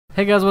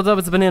Hey guys, what's up?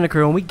 It's Banana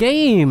Crew, and we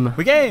game!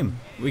 We game!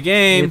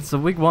 It's a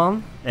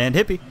Wigwam. And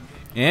Hippie.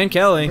 And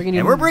Kelly.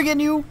 And we're bringing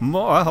you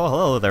more... Oh,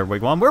 hello there,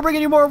 Wigwam. We're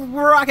bringing you more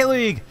Rocket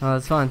League! Oh,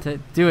 that's fun.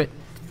 Do it.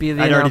 Be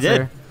the I announcer.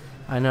 already did.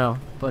 I know,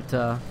 but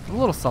I'm a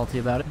little salty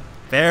about it.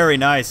 Very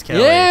nice,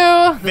 Kelly.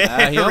 Yeah!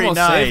 Very he almost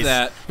nice. saved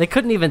that. They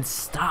couldn't even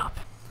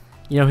stop.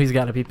 You know, he's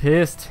got to be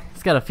pissed.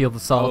 He's got to feel the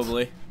salt.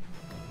 Probably.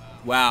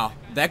 Wow.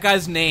 That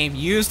guy's name,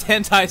 used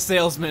hentai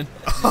salesman.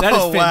 That is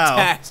Oh, wow.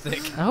 fantastic.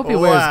 I hope he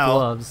wears Wow.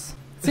 gloves.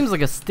 Seems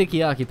like a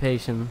sticky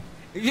occupation.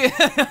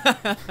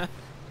 Yeah.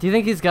 Do you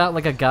think he's got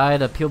like a guy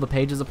to peel the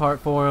pages apart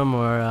for him,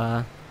 or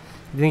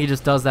do you think he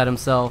just does that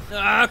himself?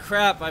 Ah,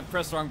 crap. I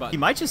pressed the wrong He button.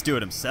 might just do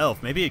it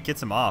himself. Maybe it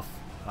gets him off.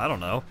 I don't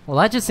know. Well,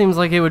 that just seems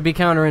like it would be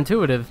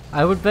counterintuitive.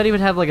 I would bet he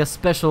would have like a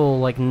special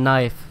like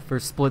knife for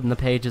splitting the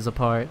pages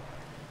apart.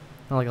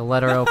 Not like a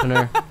letter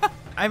opener.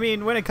 I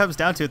mean, when it comes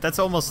down to it, that's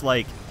almost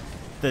like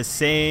the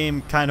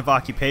same kind of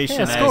occupation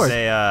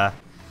Yeah, as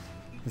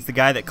as the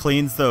guy that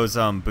cleans those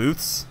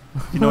booths.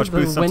 You know which The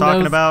booths I'm talking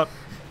windows? about?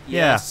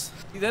 Yes.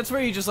 That's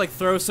where you just like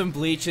throw some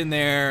bleach in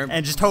there.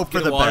 And just hope for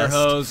get the a water best.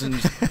 hose and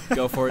just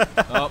go for it.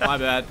 Oh, my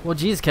bad. Well,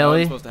 geez,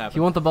 Kelly, supposed to happen. if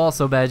you want the ball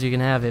so bad, you can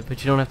have it,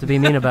 but you don't have to be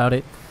mean about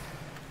it.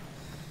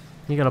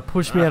 You gotta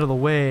push me out of the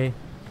way.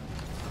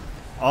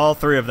 All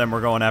three of them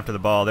were going after the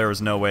ball. There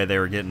was no way they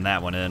were getting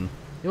that one in.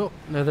 Yo,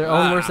 they're their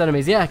own worst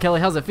enemies. Yeah, Kelly,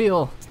 how's it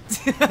feel?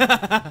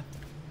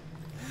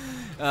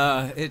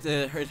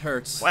 It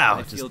hurts. Wow, I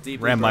it feel just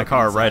deeply ran my broken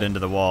car inside. right into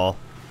the wall.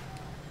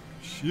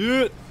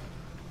 Shit.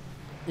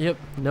 Yep,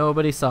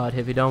 nobody saw it,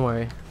 Hippie, don't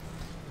worry.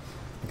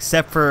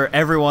 Except for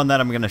everyone that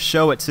I'm going to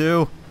show it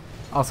to.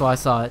 Also, I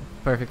saw it.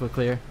 Perfectly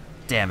clear.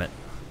 Damn it.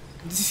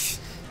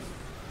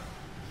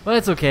 But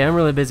it's okay, I'm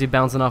really busy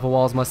bouncing off of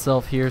walls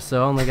myself here,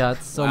 so I only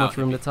got so Wow, much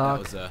room to that talk.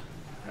 was,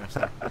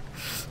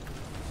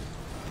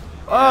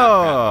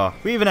 Oh,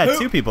 we even had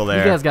two people there.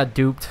 You guys got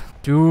duped.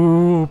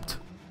 Duped.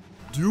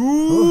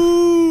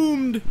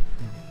 Doomed.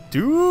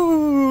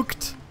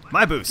 Duked.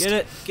 My boost. Get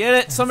it. Get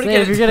it. Somebody Say,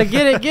 get if it. you're gonna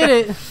get it, get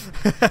it.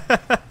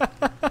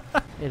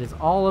 It is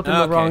all up in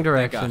the Okay, wrong thank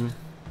direction. God.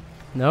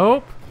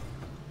 Nope.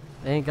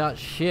 They ain't got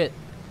shit.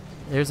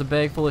 There's a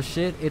bag full of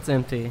shit. It's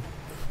empty.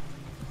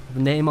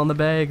 The name on the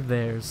bag,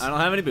 theirs. I don't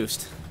have any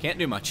boost. Can't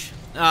do much.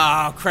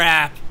 Oh,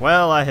 crap.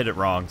 Well, I hit it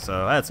wrong,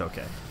 so that's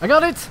okay. I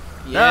got it.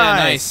 Yeah, Nice.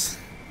 nice.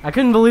 I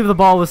couldn't believe the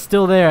ball was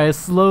still there. I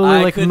slowly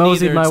I like couldn't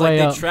moseyed either. my It's way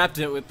like up. they trapped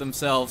it with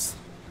themselves.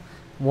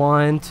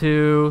 1,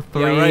 2,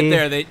 3. Yeah, right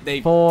there.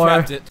 They 4.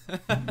 trapped it.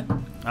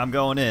 I'm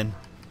going in.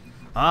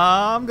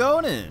 I'm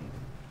going in.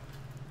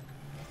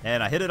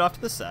 And I hit it off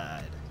to the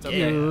side.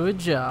 okay. Good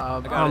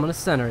job. I got I'm it. gonna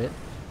center it.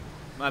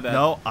 My bad.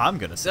 No, I'm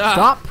going to say. Ah.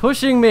 Stop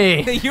pushing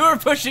me. You were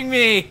pushing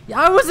me.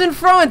 I was in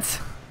front.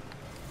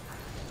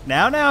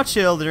 Now,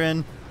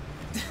 children.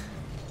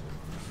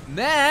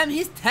 Mom,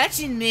 he's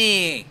touching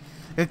me.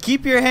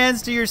 Keep your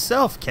hands to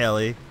yourself,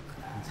 Kelly.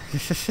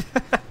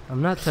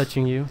 I'm not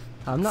touching you.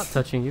 I'm not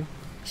touching you.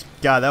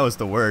 God, that was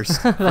the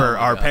worst for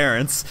our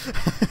parents.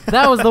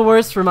 That was the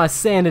worst for my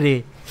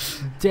sanity.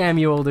 Damn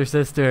you, older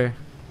sister.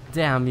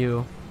 Damn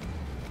you.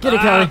 Get it,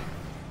 Kelly.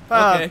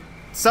 Okay.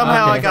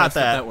 Somehow Okay. I got That's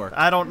not that. that worked.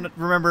 I don't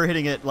remember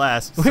hitting it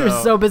last. We were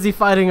so busy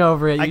fighting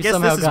over it. You I guess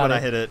somehow this is got when it. I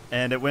hit it,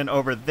 and it went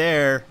over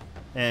there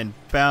and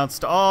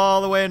bounced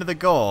all the way into the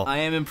goal. I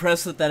am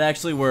impressed that that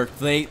actually worked.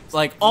 They,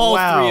 like, all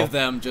Wow. three of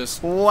them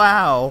just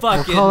Wow.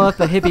 fucking call it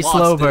the hippie lost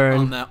slow it burn.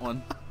 on that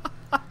one.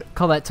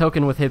 Call that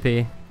token with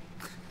hippie.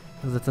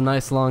 Because it's a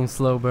nice, long,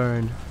 slow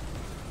burn.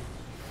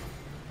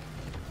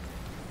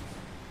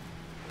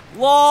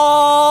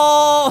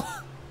 LOL!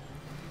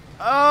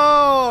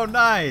 Oh,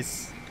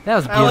 nice. That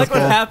was I like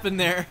beautiful. what happened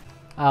there.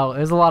 Oh,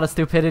 there's a lot of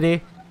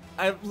stupidity.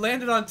 I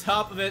landed on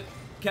top of it,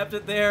 kept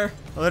it there.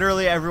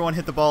 Literally everyone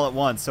hit the ball at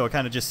once, so it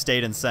kind of just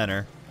stayed in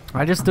center.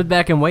 I just stood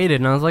back and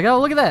waited, and I was like, oh,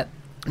 look at that.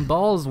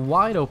 Ball's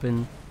wide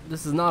open.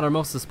 This is not our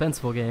most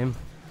suspenseful game.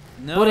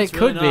 No, But it's it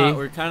could really not. be.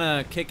 We're kind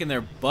of kicking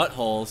their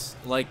buttholes,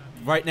 like,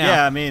 right now.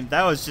 Yeah, I mean,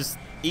 that was just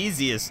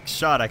easiest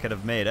shot I could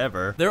have made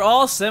ever. They're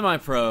all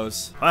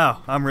semi-pros.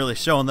 Wow, I'm really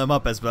showing them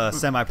up as a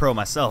semi-pro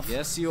myself.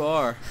 Yes, you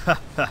are.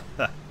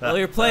 Well,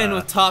 you're playing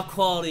with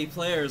top-quality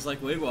players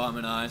like Wigwam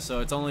and I, so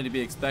it's only to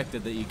be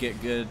expected that you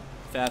get good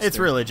faster. It's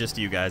really just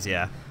you guys,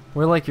 yeah.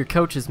 We're like your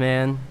coaches,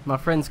 man. My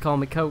friends call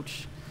me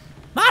coach.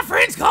 My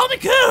friends call me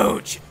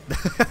Coach!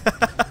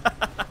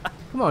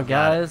 Come on,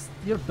 guys.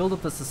 You have to build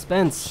up the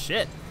suspense.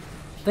 Shit.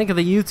 Think of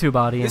the YouTube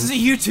audience. This is a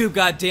YouTube,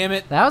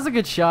 goddammit. That was a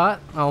good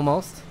shot,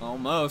 almost.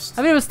 Almost.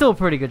 I mean, it was still a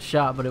pretty good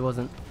shot, but it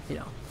wasn't, you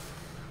know,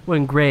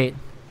 wasn't great.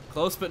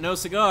 Close but no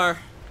cigar.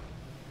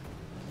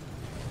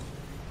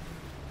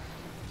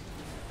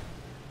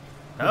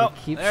 Oh,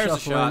 Keep there's a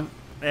shuffling. shot.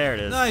 there it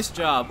is. Nice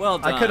job. Well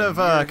done. I could have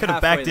You're backed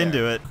halfway into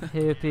there. it.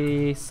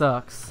 Hippie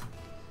sucks.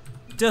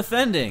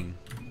 Defending.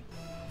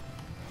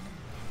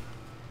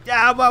 Get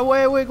out of my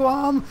way,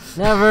 Wigwam.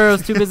 Never. I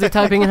was too busy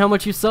typing in how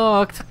much you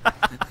sucked.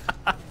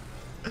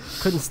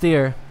 Couldn't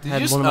steer. Did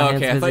Had you one of my hands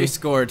okay, I thought you busy.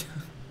 scored.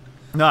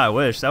 No, I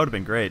wish. That would have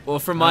been great. Well,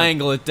 from my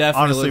angle, it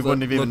definitely Honestly, looked,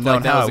 wouldn't have even looked known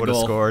like that how was I a would have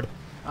goal. scored.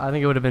 I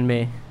think it would have been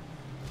me.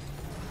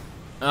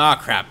 Ah,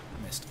 crap.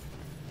 Missed.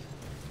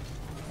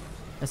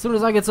 As soon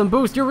as I get some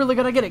boost, you're really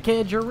gonna get it,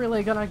 kid. You're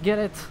really gonna get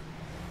it.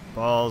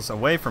 Ball's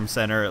away from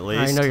center at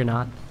least. I know you're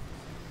not.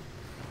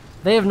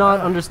 They have not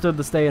understood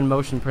the stay in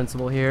motion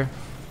principle here.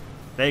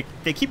 They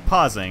keep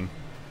pausing.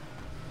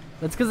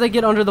 That's because they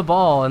get under the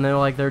ball and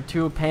they're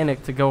too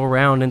panicked to go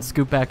around and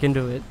scoop back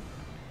into it.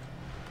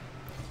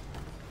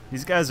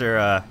 These guys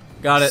are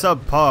Got it.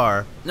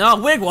 subpar. No,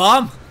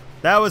 Wigwam.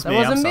 That was That me.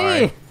 wasn't I'm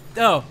sorry. me.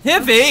 Oh,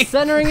 Hippie.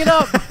 Centering it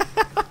up.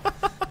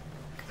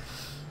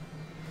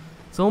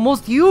 It's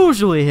almost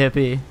usually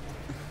Hippie.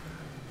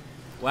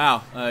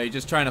 Wow, you're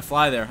just trying to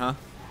fly there, huh?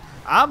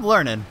 I'm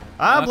learning.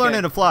 I'm Okay.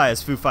 learning to fly,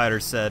 as Foo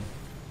Fighters said.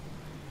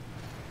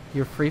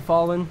 You're free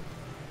falling?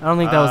 I don't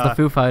think that was the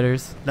Foo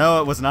Fighters. No,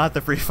 it was not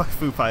the Foo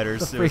Fighters.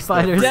 The It Free was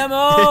Fighters. It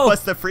Demo.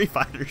 was the Free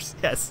Fighters.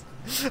 Yes.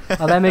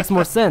 Oh, that makes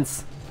more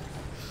sense.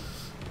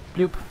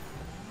 Bloop.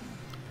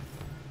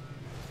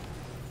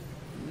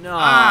 No.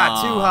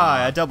 Ah, too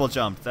high. I double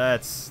jumped.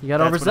 That's You got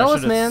that's when I overzealous,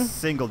 should've man.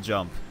 Single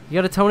jump. You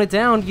gotta tone it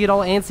down. You get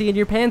all antsy in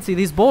your pantsy.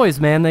 These boys,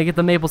 man, they get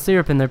the maple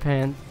syrup in their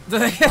pan.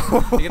 They get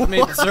the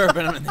maple syrup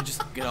in them and they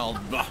just get all.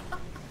 Blah.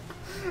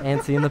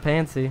 Antsy in the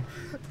pantsy.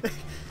 I'm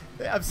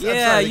Yeah,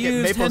 sorry, they get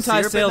used maple hentai syrup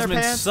in their salesman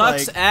pants?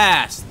 sucks Like,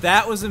 ass.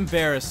 That was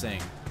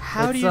embarrassing.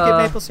 how do It's, you get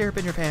maple syrup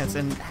in your pants?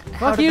 And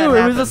how Fuck did you,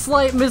 that it was a happen?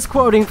 slight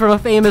misquoting from a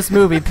famous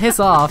movie. Piss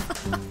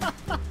off.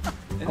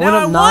 And I went now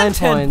up I won 9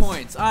 10 points.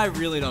 points. I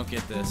really don't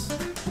get this.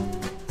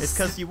 It's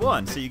because you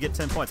won, so you get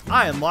 10 points.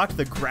 I unlocked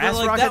the grass But,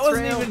 like, rocket that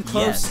wasn't trail. even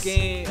close Yes.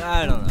 game.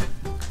 I don't know.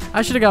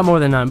 I should have got more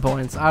than 9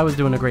 points. I was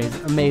doing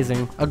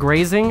amazing. A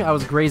grazing? I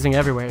was grazing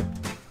everywhere.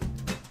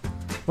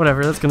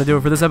 Whatever, that's gonna do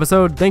it for this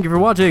episode. Thank you for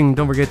watching.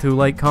 Don't forget to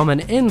like,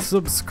 comment, and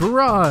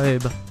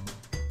subscribe.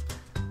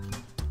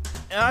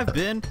 I've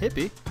been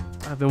Hippie.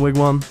 I've been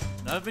Wigwam,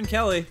 I've been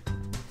Kelly.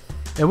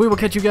 and we will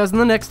catch you guys in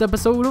the next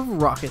episode of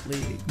Rocket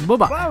League.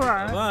 Bye-bye.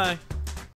 Bye.